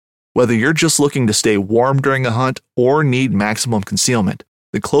Whether you're just looking to stay warm during a hunt or need maximum concealment,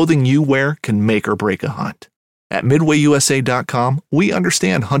 the clothing you wear can make or break a hunt. At MidwayUSA.com, we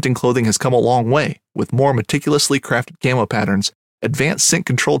understand hunting clothing has come a long way with more meticulously crafted camo patterns, advanced scent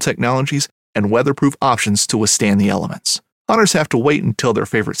control technologies, and weatherproof options to withstand the elements. Hunters have to wait until their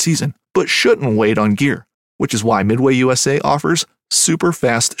favorite season, but shouldn't wait on gear, which is why Midway USA offers super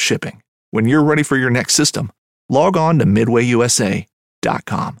fast shipping. When you're ready for your next system, log on to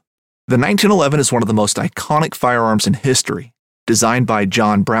MidwayUSA.com. The 1911 is one of the most iconic firearms in history. Designed by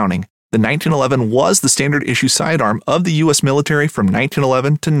John Browning, the 1911 was the standard issue sidearm of the U.S. military from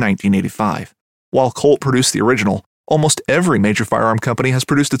 1911 to 1985. While Colt produced the original, almost every major firearm company has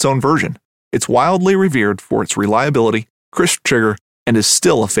produced its own version. It's wildly revered for its reliability, crisp trigger, and is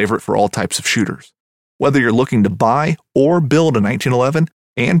still a favorite for all types of shooters. Whether you're looking to buy or build a 1911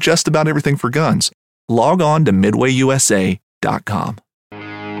 and just about everything for guns, log on to MidwayUSA.com.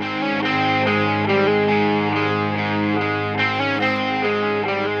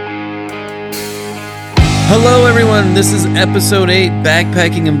 Hello everyone, this is episode 8,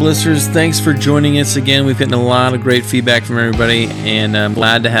 Backpacking and Blisters. Thanks for joining us again. We've gotten a lot of great feedback from everybody, and I'm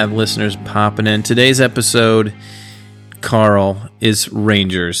glad to have listeners popping in. Today's episode, Carl, is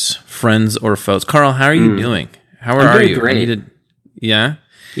Rangers, friends or foes. Carl, how are you doing? How are you? Great. Yeah?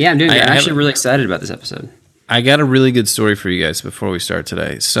 Yeah, I'm doing good. I'm actually really excited about this episode. I got a really good story for you guys before we start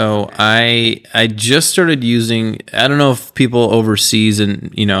today. So I just started using, I don't know if people overseas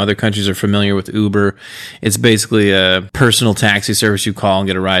and other countries are familiar with Uber. It's basically a personal taxi service. You call and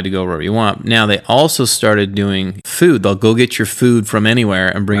get a ride to go wherever you want. Now they also started doing food. They'll go get your food from anywhere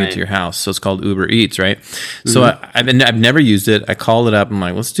and bring it to your house. So it's called Uber Eats, right? Mm-hmm. So I've never used it. I called it up. I'm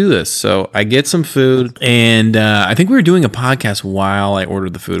like, let's do this. So I get some food, and I think we were doing a podcast while I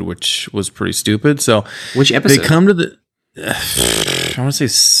ordered the food, which was pretty stupid. So which episode? They come to the, I want to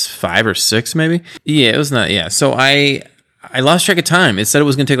say 5 or 6 maybe. Yeah, it was not. Yeah. So I lost track of time. It said it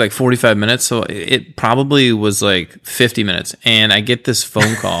was going to take like 45 minutes. So it probably was like 50 minutes. And I get this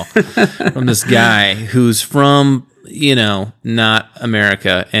phone call from this guy who's from, not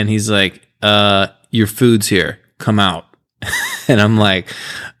America. And he's like, your food's here. Come out. And I'm like,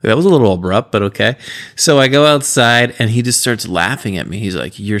 that was a little abrupt, but okay. So I go outside and he just starts laughing at me. He's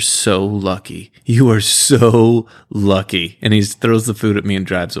like, you're so lucky. You are so lucky. And he throws the food at me and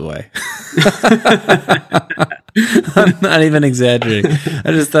drives away. I'm not even exaggerating.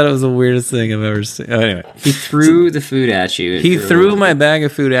 I just thought it was the weirdest thing I've ever seen. Oh, anyway. He threw the food at you. He threw my bag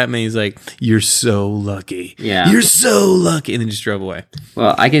of food at me. He's like, you're so lucky. Yeah. You're so lucky. And then just drove away.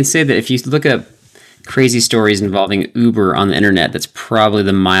 Well, I can say that if you look up crazy stories involving Uber on the internet, that's probably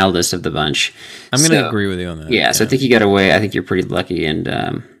the mildest of the bunch. I'm going to agree with you on that. Yeah, so I think you got away. I think you're pretty lucky. And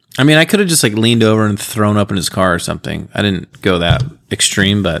I could have just like leaned over and thrown up in his car or something. I didn't go that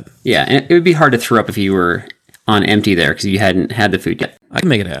extreme, but yeah, and it would be hard to throw up if you were on empty there because you hadn't had the food yet. I can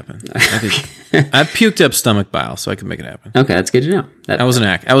make it happen. I've puked up stomach bile, so I can make it happen. Okay, that's good to know. I was an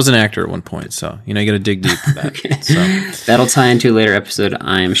actor at one point, so you got to dig deep for that. Okay. So that'll tie into a later episode,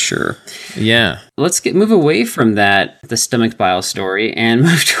 I'm sure. Yeah. Let's move away from that, the stomach bile story, and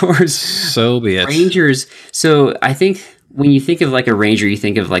move towards so be it. Rangers. So I think when you think of like a ranger, you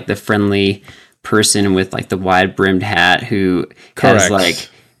think of like the friendly person with like the wide brimmed hat who has like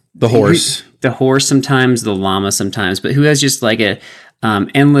the horse. The horse sometimes, the llama sometimes, but who has just like a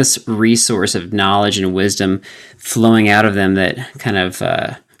endless resource of knowledge and wisdom flowing out of them that kind of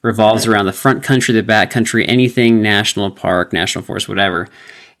revolves around the front country, the back country, anything national park, national forest, whatever.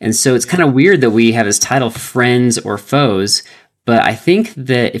 And so it's kind of weird that we have this title, Friends or Foes, but I think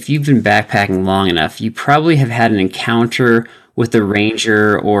that if you've been backpacking long enough, you probably have had an encounter with the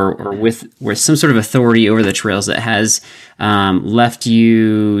ranger or with some sort of authority over the trails that has left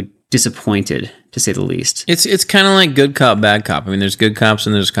you disappointed, to say the least. It's kind of like good cop, bad cop. There's good cops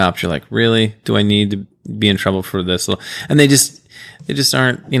and there's cops. You're like, really? Do I need to be in trouble for this? And they just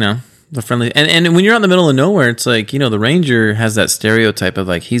aren't, the friendly. And when you're out in the middle of nowhere, it's like, the ranger has that stereotype of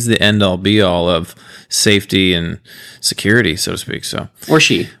like, he's the end all be all of safety and security, so to speak. So Or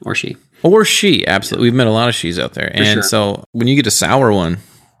she, absolutely. We've met a lot of she's out there. And so when you get a sour one,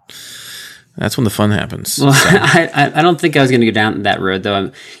 that's when the fun happens. Well, so. I don't think I was going to go down that road,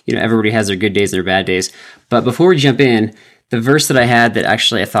 though. Everybody has their good days and their bad days. But before we jump in, the verse that I had that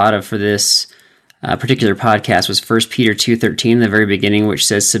actually I thought of for this particular podcast was 1 Peter 2:13, the very beginning, which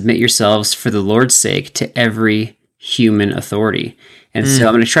says, "Submit yourselves for the Lord's sake to every human authority." And so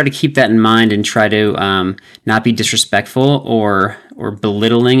I'm going to try to keep that in mind and try to not be disrespectful or or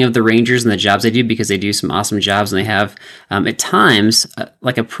belittling of the Rangers and the jobs they do, because they do some awesome jobs, and they have at times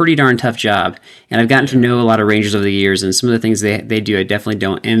like a pretty darn tough job. And I've gotten to know a lot of Rangers over the years, and some of the things they do I definitely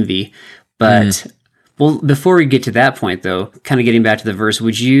don't envy. But well, before we get to that point, though, kind of getting back to the verse,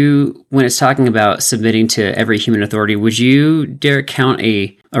 would you, when it's talking about submitting to every human authority, would you dare count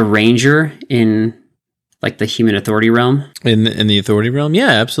a ranger in like the human authority realm? In the authority realm? Yeah,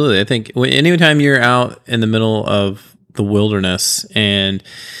 absolutely. I think anytime you're out in the middle of the wilderness and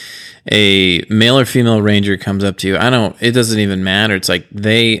a male or female ranger comes up to you, it doesn't even matter. It's like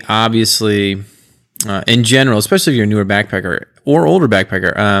they obviously, in general, especially if you're a newer backpacker or older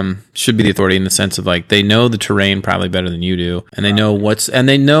backpacker, should be the authority in the sense of like they know the terrain probably better than you do, and they know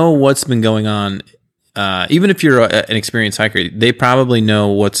what's been going on. Even if you're an experienced hiker, they probably know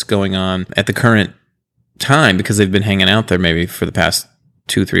what's going on at the current time because they've been hanging out there maybe for the past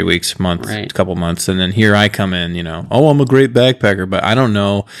 2-3 weeks, couple months, and then here I come in, I'm a great backpacker, but I don't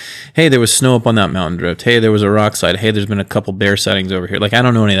know, hey, there was snow up on that mountain drift, hey, there was a rock slide, hey, there's been a couple bear sightings over here, like I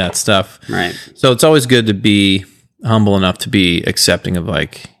don't know any of that stuff. Right. So it's always good to be humble enough to be accepting of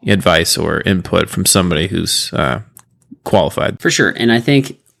like advice or input from somebody who's qualified. For sure. And I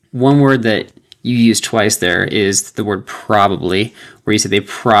think one word that you used twice there is the word probably, where you said they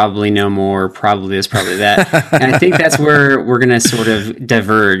probably know more, probably this, probably that. And I think that's where we're going to sort of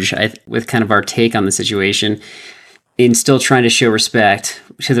diverge with kind of our take on the situation. In still trying to show respect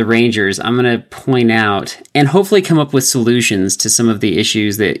to the Rangers, I'm going to point out and hopefully come up with solutions to some of the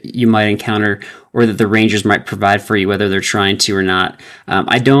issues that you might encounter or that the Rangers might provide for you, whether they're trying to or not.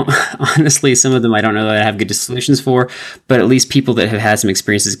 I don't, honestly, some of them I don't know that I have good solutions for, but at least people that have had some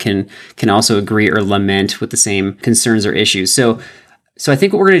experiences can also agree or lament with the same concerns or issues. So I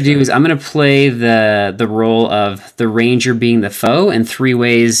think what we're going to do is I'm going to play the role of the Ranger being the foe in 3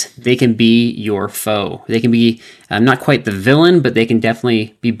 ways they can be your foe. They can be not quite the villain, but they can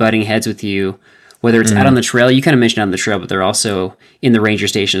definitely be butting heads with you, whether it's out on the trail. You kind of mentioned out on the trail, but they're also in the Ranger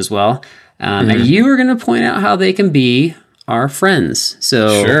station as well. And you are going to point out how they can be our friends.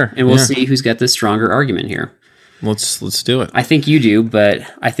 So, sure, and we'll see who's got the stronger argument here. Let's do it. I think you do, but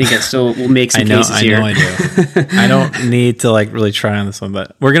I think it still will make some cases here. I do. I don't need to like really try on this one,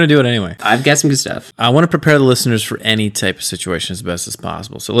 but we're going to do it anyway. I've got some good stuff. I want to prepare the listeners for any type of situation as best as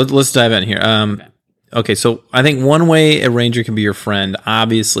possible. So let's dive in here. Okay, so I think one way a ranger can be your friend,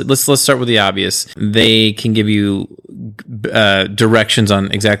 obviously, let's start with the obvious. They can give you directions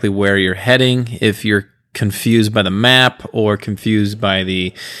on exactly where you're heading. If you're confused by the map or confused by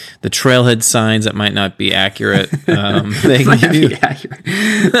the trailhead signs that might not be accurate, they can give you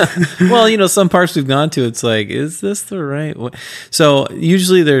well, some parks we've gone to, it's like, is this the right way? So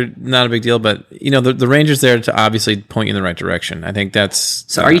usually they're not a big deal, but the ranger's there to obviously point you in the right direction. I think that's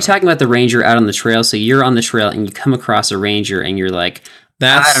so are you talking about the ranger out on the trail? So you're on the trail and you come across a ranger and you're like,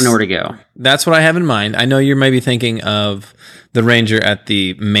 I don't know where to go. That's what I have in mind. I know you're maybe thinking of the ranger at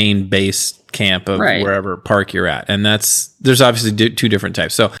the main base camp of wherever park you're at. And there's obviously 2 different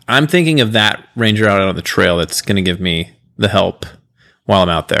types. So I'm thinking of that ranger out on the trail that's going to give me the help while I'm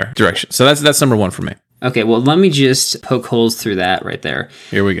out there, direction. So that's number 1 for me. Okay, well, let me just poke holes through that right there.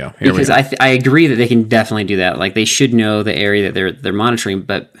 Here we go. Because I agree that they can definitely do that. Like, they should know the area that they're monitoring,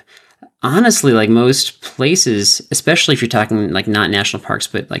 but honestly, like most places, especially if you're talking like not national parks,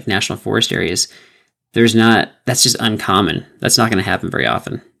 but like national forest areas, that's just uncommon. That's not going to happen very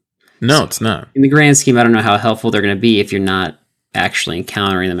often. No, it's not. In the grand scheme, I don't know how helpful they're going to be if you're not actually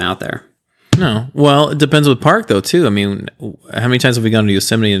encountering them out there. No. Well, it depends what park, though, too. I mean, how many times have we gone to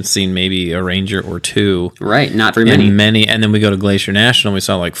Yosemite and seen maybe a ranger or 2? Right, not very many. And then we go to Glacier National and we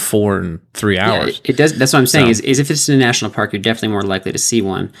saw like 4 in 3 hours. Yeah, it does. That's what I'm saying is if it's in a national park, you're definitely more likely to see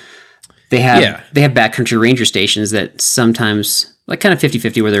one. They have backcountry ranger stations that sometimes, like kind of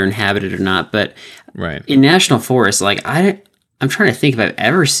 50-50 where they're inhabited or not. But in national forests, like I'm trying to think if I've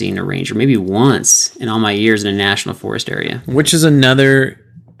ever seen a ranger, maybe once in all my years in a national forest area. Which is another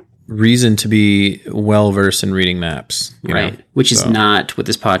reason to be well-versed in reading maps. Right. Which is not what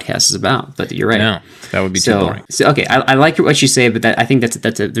this podcast is about, but you're right. No, that would be too boring. So, okay, I like what you say, but I think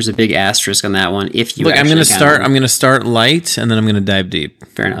there's a big asterisk on that one. If you I'm going to start light and then I'm going to dive deep.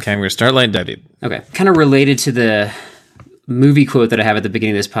 Fair enough. Okay, I'm going to start light and dive deep. Okay. Kind of related to the movie quote that I have at the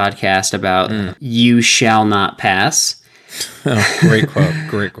beginning of this podcast about you shall not pass. Oh, great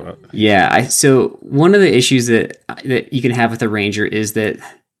quote. Yeah. So one of the issues that you can have with a ranger is that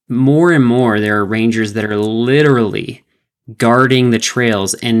more and more there are rangers that are literally guarding the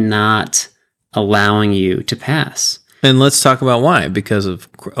trails and not allowing you to pass. And let's talk about why. Because of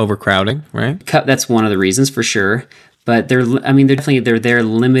overcrowding, right? That's one of the reasons for sure. But they're there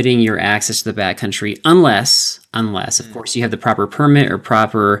limiting your access to the backcountry unless unless, of course, you have the proper permit or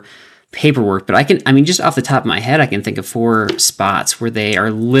proper paperwork. But just off the top of my head, I can think of 4 spots where they are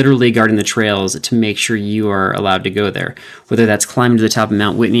literally guarding the trails to make sure you are allowed to go there. Whether that's climbing to the top of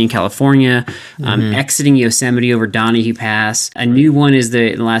Mount Whitney in California, exiting Yosemite over Donahue Pass. A new one is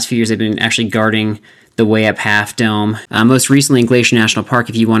in the last few years, they've been actually guarding the way up Half Dome. Most recently in Glacier National Park,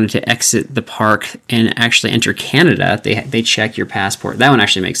 if you wanted to exit the park and actually enter Canada, they check your passport. That one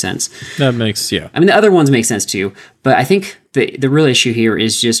actually makes sense. That makes, yeah. I mean, the other ones make sense too, but I think the real issue here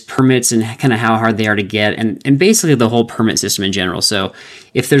is just permits and kind of how hard they are to get, and basically the whole permit system in general. So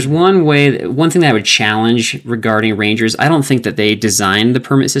if there's one thing that I would challenge regarding rangers, I don't think that they designed the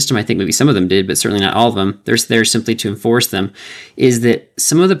permit system. I think maybe some of them did, but certainly not all of them. They're there simply to enforce them, is that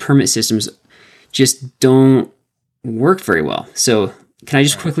some of the permit systems just don't work very well. So can I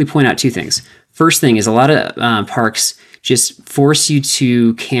just quickly point out 2 things? First thing is a lot of parks just force you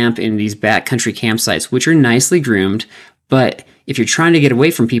to camp in these backcountry campsites, which are nicely groomed, but if you're trying to get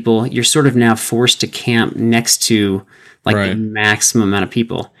away from people, you're sort of now forced to camp next to the maximum amount of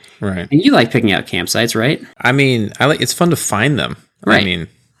people. Right. And you like picking out campsites, right? I mean, it's fun to find them. Right. I mean,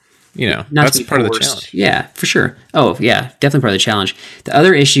 Not that's part of the challenge. Yeah, for sure. Oh, yeah, definitely part of the challenge. The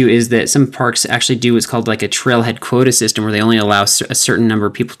other issue is that some parks actually do what's called like a trailhead quota system, where they only allow a certain number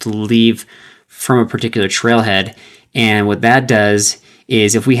of people to leave from a particular trailhead. And what that does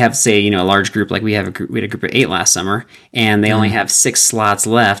is, if we have, say, a large group, like we had a group of 8 last summer, and they only have 6 slots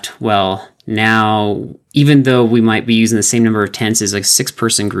left. Well, now, even though we might be using the same number of tents as a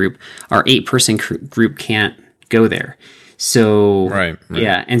 6-person group, our 8-person group can't go there. So, right.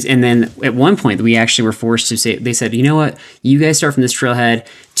 Yeah. And then at one point we actually were forced to say, they said, you know what, you guys start from this trailhead,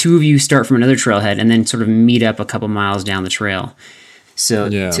 2 of you start from another trailhead, and then sort of meet up a couple miles down the trail. So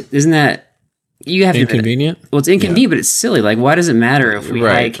isn't that, you have inconvenient? Well, it's inconvenient, but it's silly. Like, why does it matter if we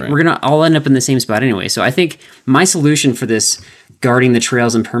hike? Right. We're going to all end up in the same spot anyway. So I think my solution for this guarding the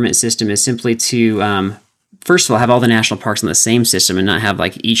trails and permit system is simply to, first of all, have all the national parks in the same system and not have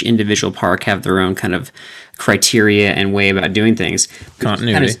each individual park have their own kind of criteria and way about doing things.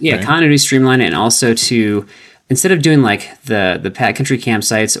 Continuity. Continuity, streamline it, and also to, instead of doing the backcountry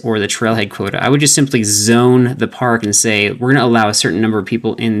campsites or the trailhead quota, I would just simply zone the park and say, we're going to allow a certain number of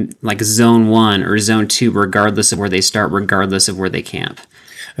people in zone 1 or zone 2, regardless of where they start, regardless of where they camp.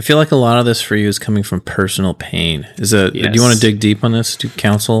 I feel like a lot of this for you is coming from personal pain. Yes. Do you want to dig deep on this? Do you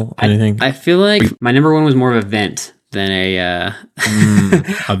counsel anything? I feel like my number 1 was more of a vent than a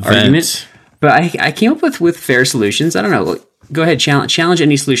argument. But I came up with fair solutions. I don't know. Go ahead, challenge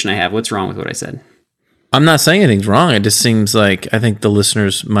any solution I have. What's wrong with what I said? I'm not saying anything's wrong. It just seems like I think the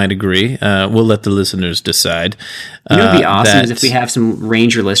listeners might agree. We'll let the listeners decide. It would be awesome is if we have some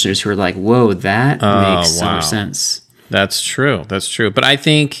ranger listeners who are like, whoa, that makes so much sense. That's true. But I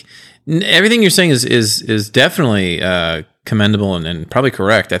think everything you're saying is definitely commendable and probably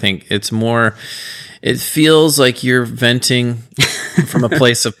correct. I think it's more, it feels like you're venting from a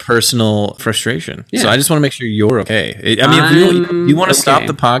place of personal frustration. Yeah. So I just want to make sure you're okay. If you want to stop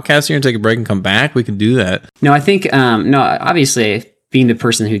the podcast here and take a break and come back, we can do that. No, I think, obviously being the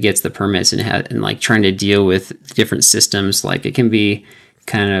person who gets the permits and trying to deal with different systems, it can be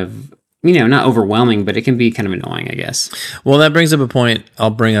kind of, not overwhelming, but it can be kind of annoying, I guess. Well, that brings up a point I'll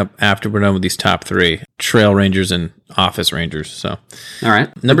bring up after we're done with these top 3, trail rangers and office rangers. So, all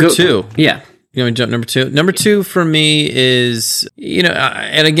right. Number 2. Yeah. You want me to jump number 2? Number 2 for me is,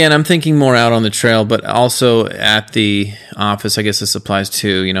 and again, I'm thinking more out on the trail, but also at the office, I guess this applies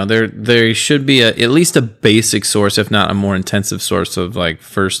too. There should be at least a basic source, if not a more intensive source of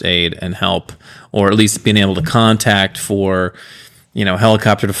first aid and help, or at least being able to contact for,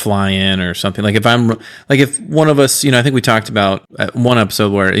 helicopter to fly in or something. If one of us, I think we talked about one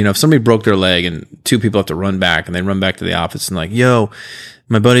episode where, if somebody broke their leg and 2 people have to run back and they run back to the office and yo,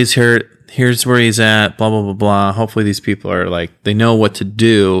 my buddy's hurt. Here's where he's at, blah, blah, blah, blah. Hopefully these people are they know what to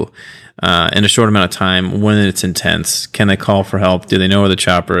do in a short amount of time when it's intense. Can they call for help? Do they know where the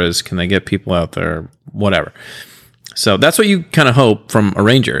chopper is? Can they get people out there? Whatever. So that's what you kind of hope from a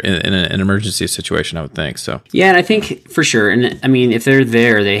ranger in an emergency situation, I would think. So yeah, and I think for sure. And I mean, if they're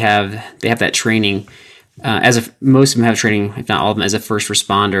there, they have that training. Most of them have training, if not all of them, as a first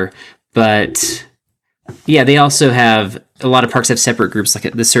responder. But yeah, they also have, a lot of parks have separate groups,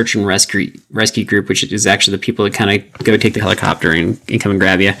 like the search and rescue group, which is actually the people that kind of go take the helicopter and come and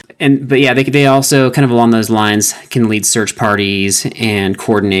grab you. But yeah, they also kind of along those lines can lead search parties and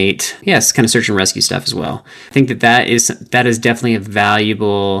coordinate, yes, kind of search and rescue stuff as well. I think that is definitely a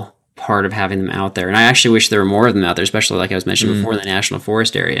valuable part of having them out there. And I actually wish there were more of them out there, especially like I was mentioning before, in the National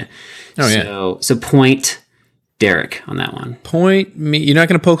Forest area. Oh, yeah. So point Derek on that one. Point me. You're not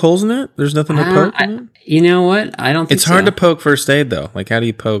going to poke holes in it? There's nothing to poke in it? You know what? I don't think it's hard to poke first aid, though. Like, how do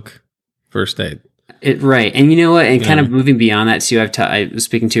you poke first aid? Right. And you know what? And kind of moving beyond that, too, I was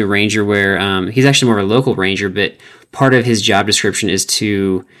speaking to a ranger where he's actually more of a local ranger, but part of his job description is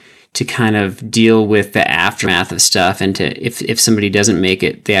to kind of deal with the aftermath of stuff. And if somebody doesn't make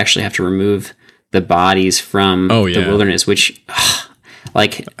it, they actually have to remove the bodies from the wilderness, which... I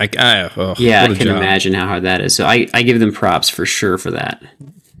can imagine how hard that is. So I give them props for sure for that.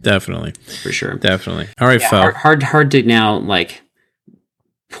 Definitely. For sure. Definitely. All right, foe. Hard to now, like,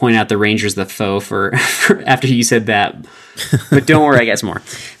 point out the Rangers the foe for after you said that. But don't worry, I got some more.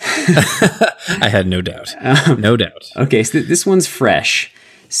 I had no doubt. No doubt. Okay, so this one's fresh.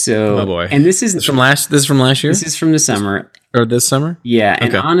 So, oh boy. And this is from last year? This is from the summer. Or this summer? Yeah,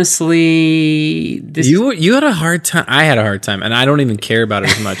 and honestly, you had a hard time. I had a hard time, and I don't even care about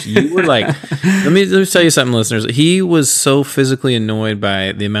it as much. You were like, let me tell you something, listeners. He was so physically annoyed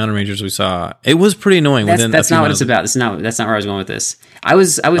by the amount of Rangers we saw. It was pretty annoying. That's not what it's about. That's not where I was going with this. I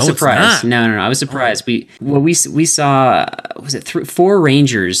was surprised. No, I was surprised. We saw was it 4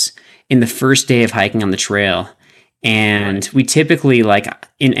 Rangers in the first day of hiking on the trail. And we typically, like,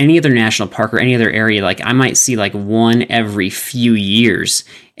 in any other national park or any other area, like, I might see, like, 1 every few years.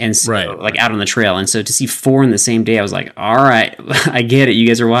 And so, like, out on the trail. And so to see 4 in the same day, I was like, all right, I get it. You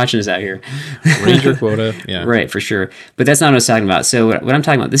guys are watching us out here. Ranger quota. Yeah. Right, for sure. But that's not what I was talking about. So what I'm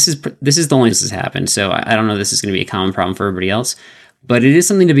talking about, this is the only this has happened. So I don't know if this is going to be a common problem for everybody else. But it is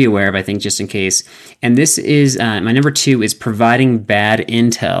something to be aware of, I think, just in case. And this is, my number 2 is providing bad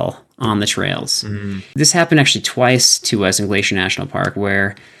intel on the trails. This happened actually twice to us in Glacier National Park,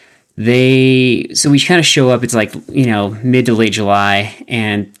 where so we kind of show up, it's like, mid to late July,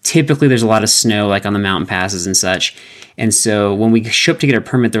 and typically there's a lot of snow, like on the mountain passes and such. And so when we show up to get our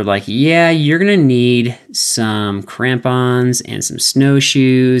permit, they're like, yeah, you're going to need some crampons and some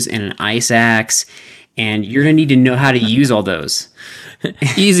snowshoes and an ice axe, and you're going to need to know how to use all those.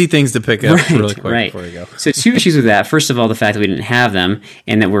 Easy things to pick up really quick before you go. So 2 issues with that. First of all, the fact that we didn't have them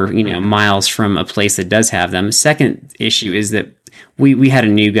and that we're miles from a place that does have them. Second issue is that we had a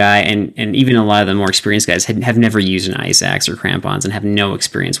new guy, and even a lot of the more experienced guys have never used an ice axe or crampons and have no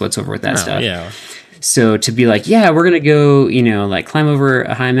experience whatsoever with that stuff. Yeah. So to be like, yeah, we're gonna go, like climb over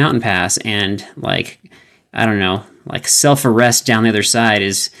a high mountain pass and like, I don't know, like self-arrest down the other side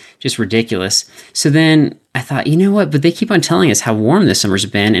is just ridiculous. So then I thought, you know what? But they keep on telling us how warm this summer's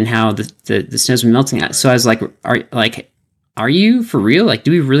been and how the snow's been melting out. So I was like, are you for real? Like,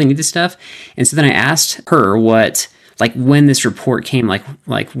 do we really need this stuff? And so then I asked her when this report came,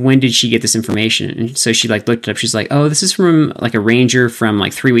 like when did she get this information? And so she like looked it up. She's like, oh, this is from like a ranger from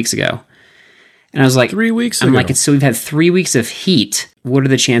like 3 weeks ago. And I was like, 3 weeks ago. I'm like, so we've had 3 weeks of heat. What are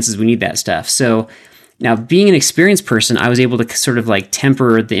the chances we need that stuff? So now, being an experienced person, I was able to sort of like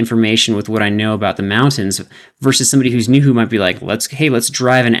temper the information with what I know about the mountains versus somebody who's new who might be like, let's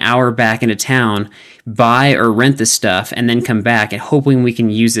drive an hour back into town, buy or rent this stuff, and then come back and hoping we can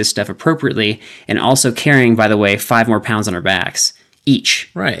use this stuff appropriately, and also carrying, by the way, 5 more pounds on our backs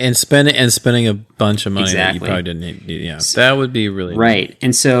each. Right, and spending a bunch of money exactly. that you probably didn't need. Yeah, that would be really right. Nice.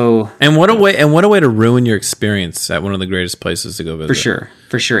 And so, and what a way to ruin your experience at one of the greatest places to go visit.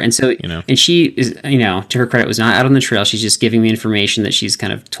 For sure. And so, and she is, to her credit, was not out on the trail. She's just giving me information that she's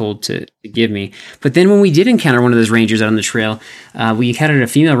kind of told to give me. But then when we did encounter one of those rangers out on the trail, we encountered a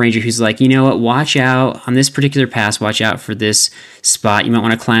female ranger who's like, you know what, watch out on this particular pass, watch out for this spot. You might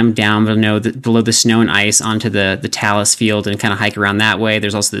want to climb down below the snow and ice onto the talus field and kind of hike around that way.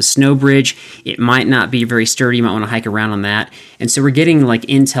 There's also the snow bridge. It might not be very sturdy. You might want to hike around on that. And so we're getting like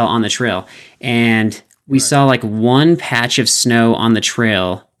intel on the trail. And we saw like one patch of snow on the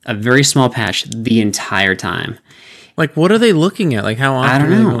trail, a very small patch, the entire time. Like, what are they looking at? Like, how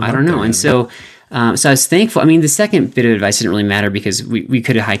often? I don't know. And so I was thankful. I mean, the second bit of advice didn't really matter because we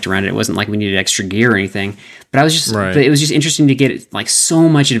could have hiked around it. It wasn't like we needed extra gear or anything. But but it was just interesting to get like so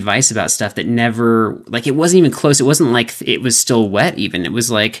much advice about stuff that never, like, it wasn't even close. It wasn't like it was still wet even. It was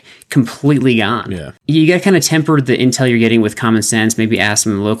like completely gone. Yeah. You got to kind of temper the intel you're getting with common sense. Maybe ask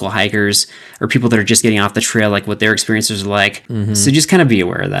some local hikers or people that are just getting off the trail, like what their experiences are like. Mm-hmm. So just kind of be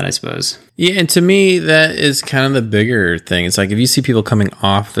aware of that, I suppose. Yeah. And to me, that is kind of the bigger thing. It's like if you see people coming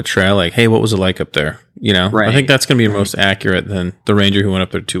off the trail, like, hey, what was it like up there? Right. I think that's going to be most accurate than the ranger who went up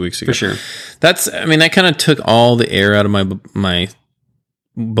there 2 weeks ago. For sure. That kind of took all the air out of my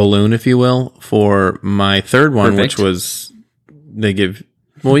balloon, if you will, for my third one, Perfect. which was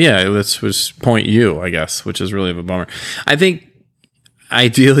this was Point U, I guess, which is really of a bummer. I think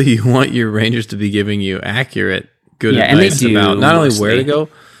ideally you want your rangers to be giving you accurate, good advice about not only where to go.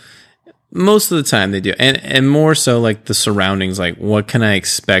 Most of the time they do. And more so like the surroundings, like what can I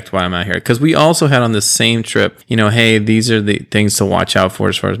expect while I'm out here? Because we also had on the same trip, hey, these are the things to watch out for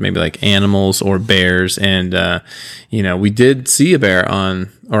as far as maybe like animals or bears. And, we did see a bear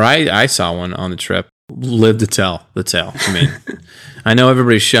I saw one on the trip. Live to tell the tale. I mean, I know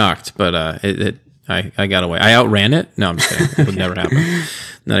everybody's shocked, but I got away. I outran it. No, I'm just kidding. It would never happen.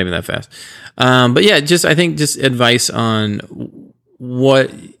 Not even that fast. But yeah, I think advice on what,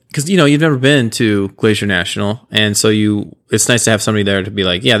 because you've never been to Glacier National, and so it's nice to have somebody there to be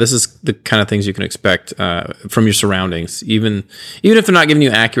like, yeah, this is the kind of things you can expect from your surroundings. Even if they're not giving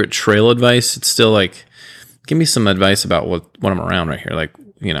you accurate trail advice, it's still like, give me some advice about what I'm around right here. Like,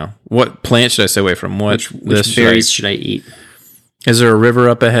 what plant should I stay away from? Which berries should I eat? Is there a river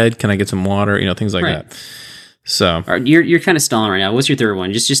up ahead? Can I get some water? Things like that. So you're kind of stalling right now. What's your third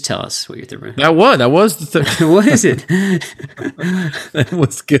one? Just tell us what your third one. That was the third. What is it? That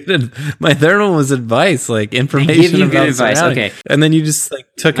was good. My third one was advice, like information. I give you good advice. Okay, and then you just like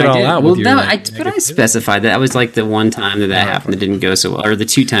took it all out. Well, but I specified that was like the one time that happened that didn't go so well, or the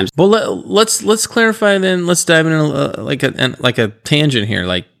two times. Well, let's clarify then. Let's dive in like a tangent here,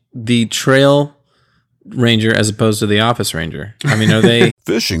 like the trail ranger as opposed to the office ranger. I mean, are they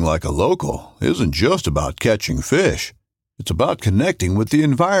Fishing like a local isn't just about catching fish. It's about connecting with the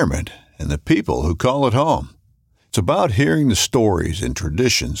environment and the people who call it home. It's about hearing the stories and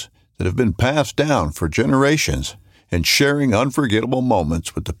traditions that have been passed down for generations and sharing unforgettable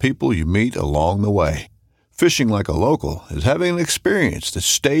moments with the people you meet along the way. Fishing like a local is having an experience that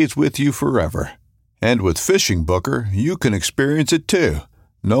stays with you forever. And with Fishing Booker, you can experience it too,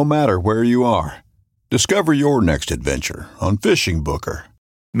 no matter where you are. Discover your next adventure on Fishing Booker.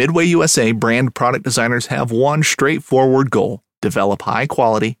 Midway USA brand product designers have one straightforward goal: develop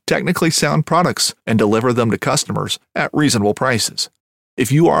high-quality, technically sound products and deliver them to customers at reasonable prices. If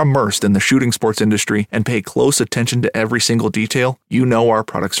you are immersed in the shooting sports industry and pay close attention to every single detail, you know our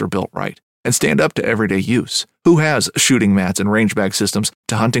products are built right and stand up to everyday use. Who has shooting mats and range bag systems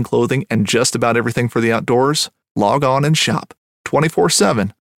to hunting clothing and just about everything for the outdoors? Log on and shop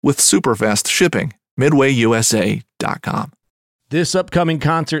 24/7 with super fast shipping. MidwayUSA.com. This upcoming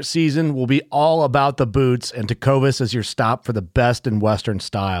concert season will be all about the boots, and Tecovas is your stop for the best in Western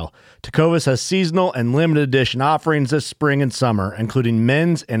style. Tecovas has seasonal and limited edition offerings this spring and summer, including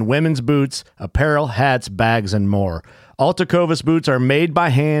men's and women's boots, apparel, hats, bags, and more. All Tecovas boots are made by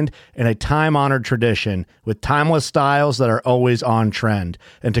hand in a time-honored tradition with timeless styles that are always on trend.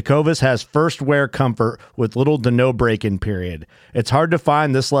 And Tecovas has first wear comfort with little to no break-in period. It's hard to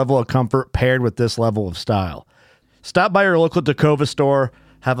find this level of comfort paired with this level of style. Stop by your local Tecovas store,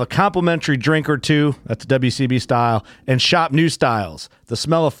 have a complimentary drink or two, that's WCB style, and shop new styles. The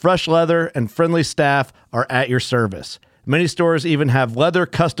smell of fresh leather and friendly staff are at your service. Many stores even have leather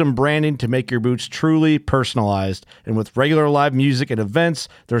custom branding to make your boots truly personalized. And with regular live music and events,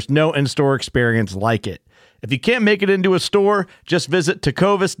 there's no in-store experience like it. If you can't make it into a store, just visit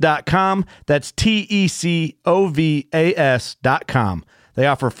tecovas.com. That's TECOVAS.com. They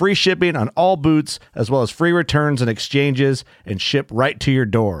offer free shipping on all boots, as well as free returns and exchanges, and ship right to your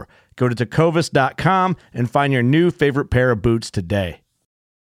door. Go to tecovas.com and find your new favorite pair of boots today.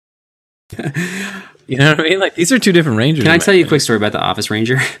 You know what I mean? Like, these are two different rangers. Can I tell you a quick story about the Office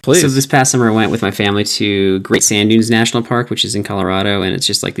Ranger? Please. So this past summer, I went with my family to Great Sand Dunes National Park, which is in Colorado, and it's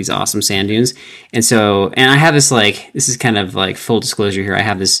just like these awesome sand dunes. And I have this this is kind of like full disclosure here. I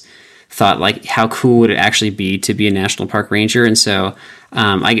have this thought, like, how cool would it actually be to be a national park ranger? And so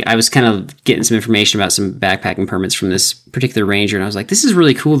I was kind of getting some information about some backpacking permits from this particular ranger, and I was like, this is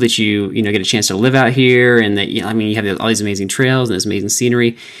really cool that you get a chance to live out here, and that you have all these amazing trails and this amazing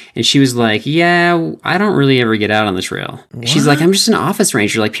scenery. And she was like, yeah, I don't really ever get out on the trail. What? She's like, I'm just an office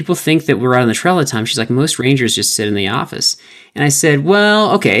ranger. Like, people think that we're out on the trail all the time. She's like, most rangers just sit in the office. And I said,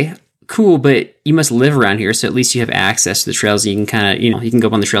 well, okay, cool, but you must live around here, so at least you have access to the trails, and you can kind of, you can go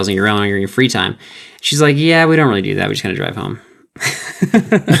up on the trails on your own or in your free time. She's like, yeah, we don't really do that. We just kind of drive home.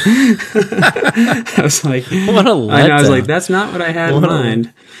 I was like, what a letdown. I was like, that's not what I had in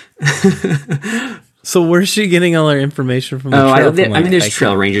mind. So where's she getting all her information from? There's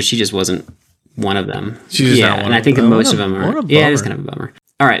trail rangers. She just wasn't one of them. She's not one. And I think that most of them are. Yeah, it is kind of a bummer.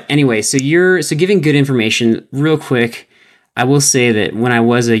 All right. Anyway, so giving good information real quick. I will say that when I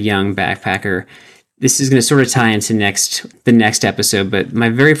was a young backpacker, this is going to sort of tie into the next episode, but my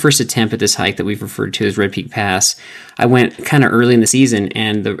very first attempt at this hike that we've referred to as Red Peak Pass, I went kind of early in the season,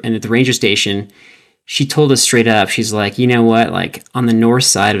 and at the ranger station, she told us straight up, she's like, you know what, like, on the north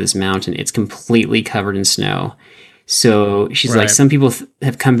side of this mountain, it's completely covered in snow. So she's Right. like, some people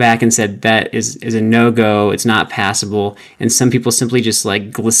have come back and said that is a no-go. It's not passable. And some people simply just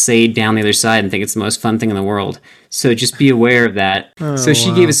like glissade down the other side and think it's the most fun thing in the world. So just be aware of that. So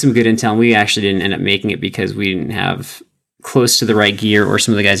she gave us some good intel. And we actually didn't end up making it because we didn't have close to the right gear, or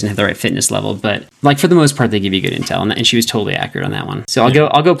some of the guys didn't have the right fitness level. But like for the most part, they give you good intel, and she was totally accurate on that one. So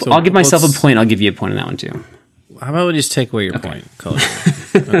I'll give myself a point. I'll give you a point on that one too. How about we just take away your point, Color?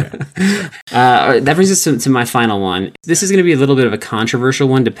 That brings us to my final one. This is going to be a little bit of a controversial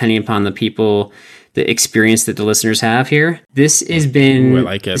one, depending upon the people, the experience that the listeners have here. This has been, Ooh, I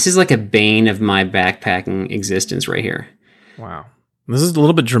like it. This is like a bane of my backpacking existence right here. Wow. This is a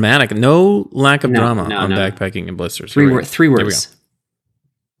little bit dramatic. No lack of drama on no. backpacking and blisters. Three Here we words.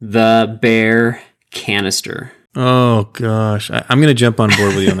 The bear canister. Oh, gosh. I'm going to jump on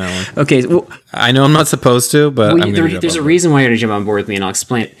board with you on that one. Okay, well, I know I'm not supposed to, but I'm going to jump there's on a board. reason why you're going to jump on board with me, and I'll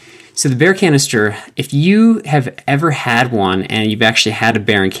explain it. So the bear canister, if you have ever had one and you've actually had a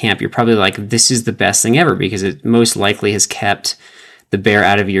bear in camp, you're probably like, this is the best thing ever, because it most likely has kept the bear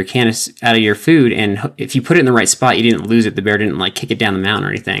out of your out of your food. And if you put it in the right spot, you didn't lose it. The bear didn't like kick it down the mountain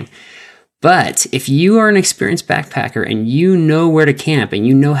or anything. But if you are an experienced backpacker and you know where to camp and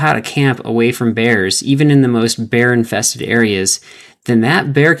you know how to camp away from bears, even in the most bear-infested areas, then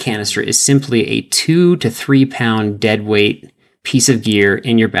that bear canister is simply a 2 to 3 pound dead weight piece of gear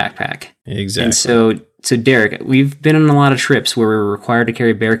in your backpack. Exactly. And so Derek, we've been on a lot of trips where we're required to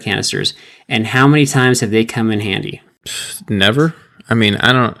carry bear canisters, and how many times have they come in handy? Never. I mean,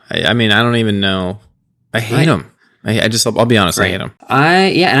 I don't even know. I hate them. I'll be honest. I hate them.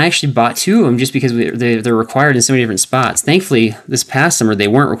 And I actually bought 2 of them just because they're required in so many different spots. Thankfully, this past summer they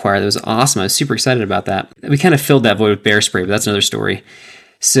weren't required. That was awesome. I was super excited about that. We kind of filled that void with bear spray, but that's another story.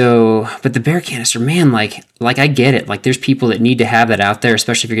 So, but the bear canister, man, like I get it. Like there's people that need to have that out there,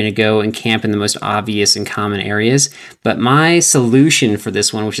 especially if you're going to go and camp in the most obvious and common areas. But my solution for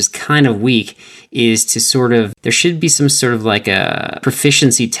this one, which is kind of weak, is to there should be some sort of like a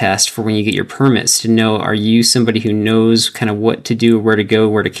proficiency test for when you get your permits to know, are you somebody who knows kind of what to do, where to go,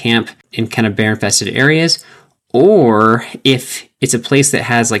 where to camp in kind of bear infested areas? Or if it's a place that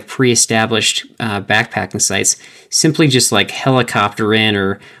has like pre-established backpacking sites, simply just like helicopter in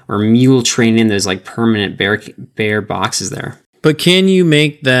or mule train in those like permanent bear boxes there. But can you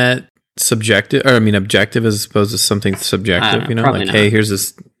make that subjective, or I mean objective, as opposed to something subjective? Probably not. Hey, here's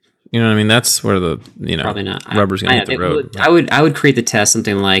this. You know what I mean? That's where the Probably not. rubber's gonna hit the road. I would create the test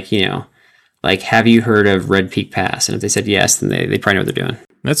something like, like, have you heard of Red Peak Pass? And if they said yes, then they probably know what they're doing.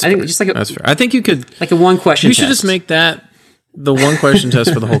 That's I think fair. just like that's fair. I think you could like a one question. You should just make that the one question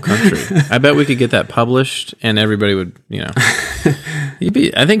test for the whole country. I bet we could get that published, and everybody would,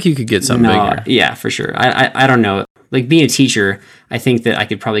 I think you could get something bigger. Yeah, for sure. I don't know. Like being a teacher, I think that I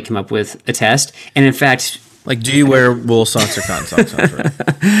could probably come up with a test. And in fact, like, do you wear wool socks or cotton socks on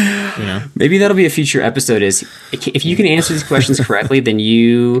for Maybe that'll be a future episode. Is if you can answer these questions correctly, then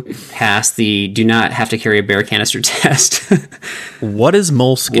you pass the do not have to carry a bear canister test. What is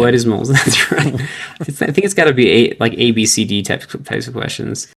moleskin? What is moleskin? That's right. I think it's got to be A, B, C, D types of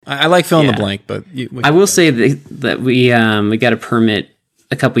questions. I like fill in the blank, but I will say that we got a permit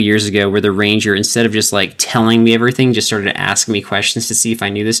a couple years ago where the ranger, instead of just like telling me everything, just started asking me questions to see if I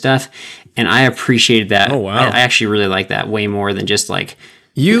knew this stuff, and I appreciated that. Oh wow! I actually really like that way more than just like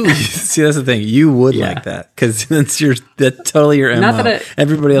you. See, that's the thing. You would like that because that's totally your MO. Not that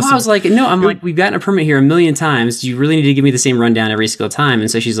everybody else. I was like, no, I'm like, we've gotten a permit here a million times. Do you really need to give me the same rundown every single time?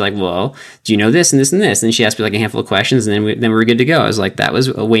 And so she's like, well, do you know this and this and this? And then she asked me like a handful of questions, and then we were good to go. I was like, that was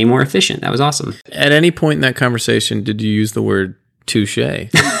way more efficient. That was awesome. At any point in that conversation, did you use the word touche?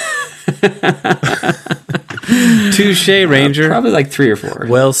 Touche, Ranger. Probably like 3 or 4.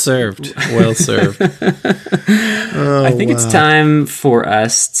 Well served. Well served. I think it's time for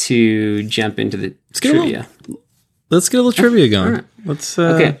us to jump into the trivia. Let's get a little trivia going. Right. Let's.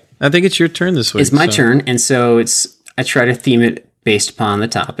 Okay. I think it's your turn this week. It's my turn, and so I try to theme it based upon the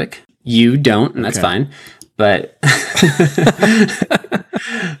topic. You don't, and that's fine. But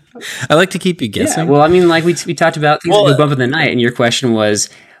I like to keep you guessing. Yeah, well, I mean, like we talked about things that go bump in the night, and your question was,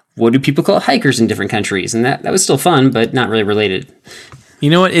 what do people call hikers in different countries? And that was still fun, but not really related. You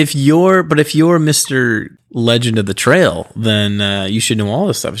know what? If you're Mr. Legend of the Trail, then you should know all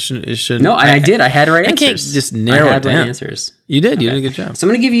this stuff. It should. No, I did. I had right answers. I can't just narrow it down. Right answers. You did. You did a good job. So I'm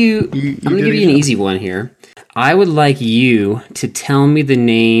going to give you. I'm going to give you an easy one here. I would like you to tell me the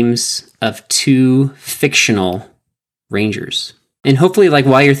names of 2 fictional rangers, and hopefully, like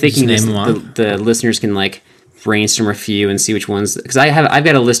while you're thinking this, the listeners can like brainstorm a few and see which ones, because I've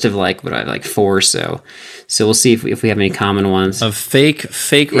got a list of like 4 or so. So we'll see if we have any common ones of fake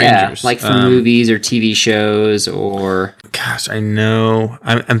Rangers, like from movies or TV shows or. Gosh, I know.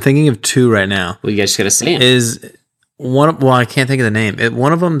 I'm thinking of 2 right now. Well, you guys just gotta say them. Is one? Well, I can't think of the name.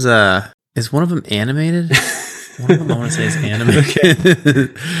 One of them's is one of them animated? One of them I want to say is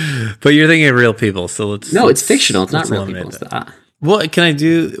animated. But you're thinking of real people, so let's. No, it's fictional. It's not real people. Well, can I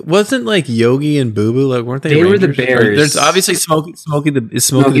do? Wasn't like Yogi and Boo Boo, like weren't they? They Rangers? were the bears. There's obviously Smokey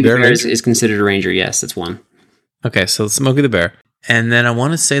the Bear is considered a ranger. Yes, that's one. Okay, so Smokey the Bear, and then I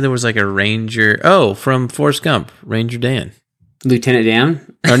want to say there was like a ranger. Oh, from Forrest Gump, Ranger Dan, Lieutenant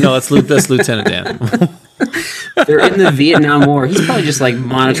Dan. Oh no, that's Lieutenant Dan. They're in the Vietnam War. He's probably just like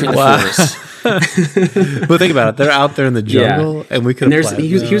monitoring the forest. But think about it. They're out there in the jungle, and we could.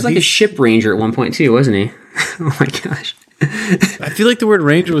 He was like a ship ranger at one point too, wasn't he? Oh my gosh. I feel like the word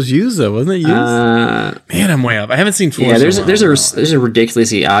ranger was used though, wasn't it used? Man, I'm way up. I haven't seen Forrest. Yeah, there's a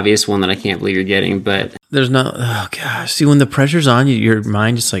ridiculously obvious one that I can't believe you're getting, but there's no. Oh gosh, see when the pressure's on you, your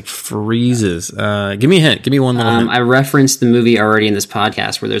mind just like freezes. Give me a hint. Give me one little hint. I referenced the movie already in this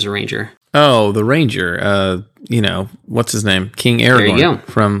podcast where there's a ranger. Oh, the ranger. What's his name? King Aragorn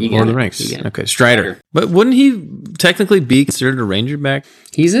from Lord of the Rings. Okay, Strider. But wouldn't he technically be considered a ranger back?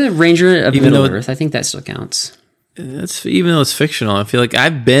 He's a ranger of Middle Earth. I think that still counts. That's even though it's fictional. I feel like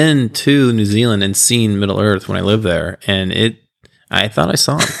I've been to New Zealand and seen Middle Earth when I lived there, and I thought I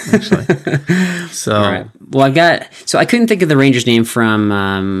saw him actually. So, all right. Well, I couldn't think of the ranger's name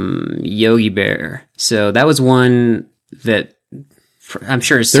from Yogi Bear. So that was one that I'm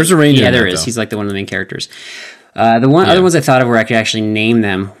sure there's a ranger. Yeah, there is. He's like one of the main characters. Other ones I thought of where I could actually name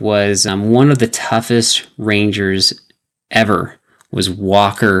them was one of the toughest rangers ever was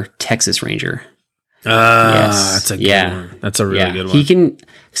Walker, Texas Ranger. Yes. That's a good one. That's a really good one. He can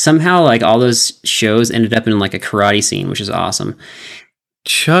somehow, like, all those shows ended up in like a karate scene, which is awesome.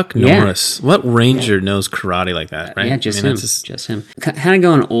 Chuck Norris. What ranger knows karate like that, right? Yeah, just him. Kind of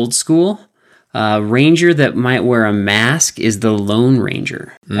going old school. Ranger that might wear a mask is the Lone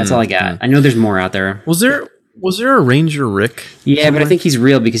Ranger. That's all I got. I know there's more out there. Was there a Ranger Rick? Yeah, somewhere? But I think he's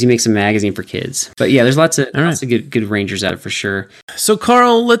real because he makes a magazine for kids. But yeah, there's lots of good Rangers out for sure. So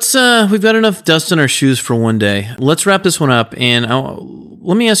Carl, let's we've got enough dust on our shoes for one day. Let's wrap this one up, and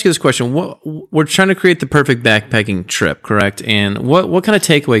let me ask you this question: we're trying to create the perfect backpacking trip, correct? And what kind of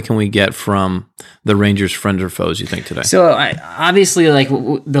takeaway can we get from the Rangers' friends or foes, you think, today? So obviously, like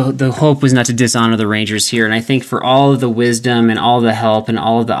the hope was not to dishonor the Rangers here, and I think for all of the wisdom and all the help and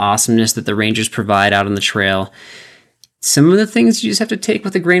all of the awesomeness that the Rangers provide out on the trail, some of the things you just have to take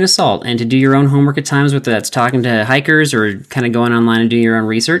with a grain of salt, and to do your own homework at times, whether that's talking to hikers or kind of going online and doing your own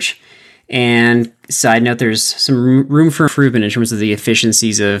research. And side note, there's some room for improvement in terms of the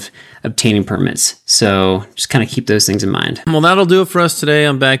efficiencies of obtaining permits. So just kind of keep those things in mind. Well, that'll do it for us today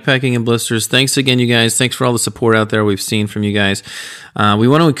on Backpacking and Blisters. Thanks again, you guys. Thanks for all the support out there we've seen from you guys. We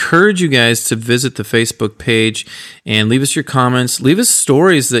want to encourage you guys to visit the Facebook page and leave us your comments. Leave us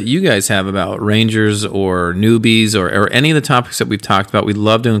stories that you guys have about Rangers or newbies or any of the topics that we've talked about. We'd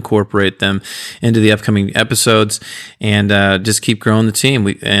love to incorporate them into the upcoming episodes and just keep growing the team.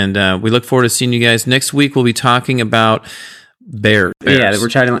 We look forward to seeing you guys. Next week, we'll be talking about bears. Yeah, we're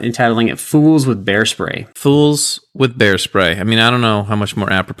entitling it Fools with Bear Spray. Fools with Bear Spray. I mean, I don't know how much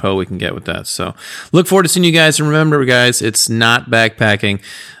more apropos we can get with that. So look forward to seeing you guys. And remember, guys, it's not backpacking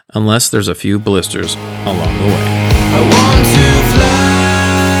unless there's a few blisters along the way. I want to fly.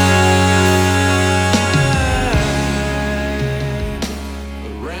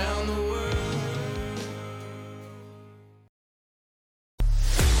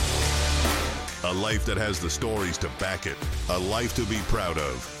 A life that has the stories to back it. A life to be proud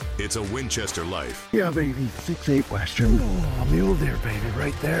of. It's a Winchester life. Yeah, baby. 6'8" Western. Oh, mule deer, baby,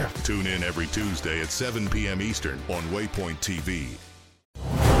 right there. Tune in every Tuesday at 7 p.m. Eastern on Waypoint TV.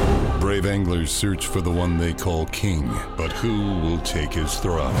 Brave anglers search for the one they call king, but who will take his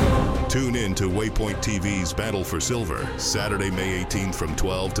throne? Tune in to Waypoint TV's Battle for Silver, Saturday, May 18th from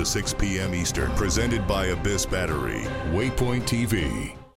 12 to 6 p.m. Eastern. Presented by Abyss Battery. Waypoint TV.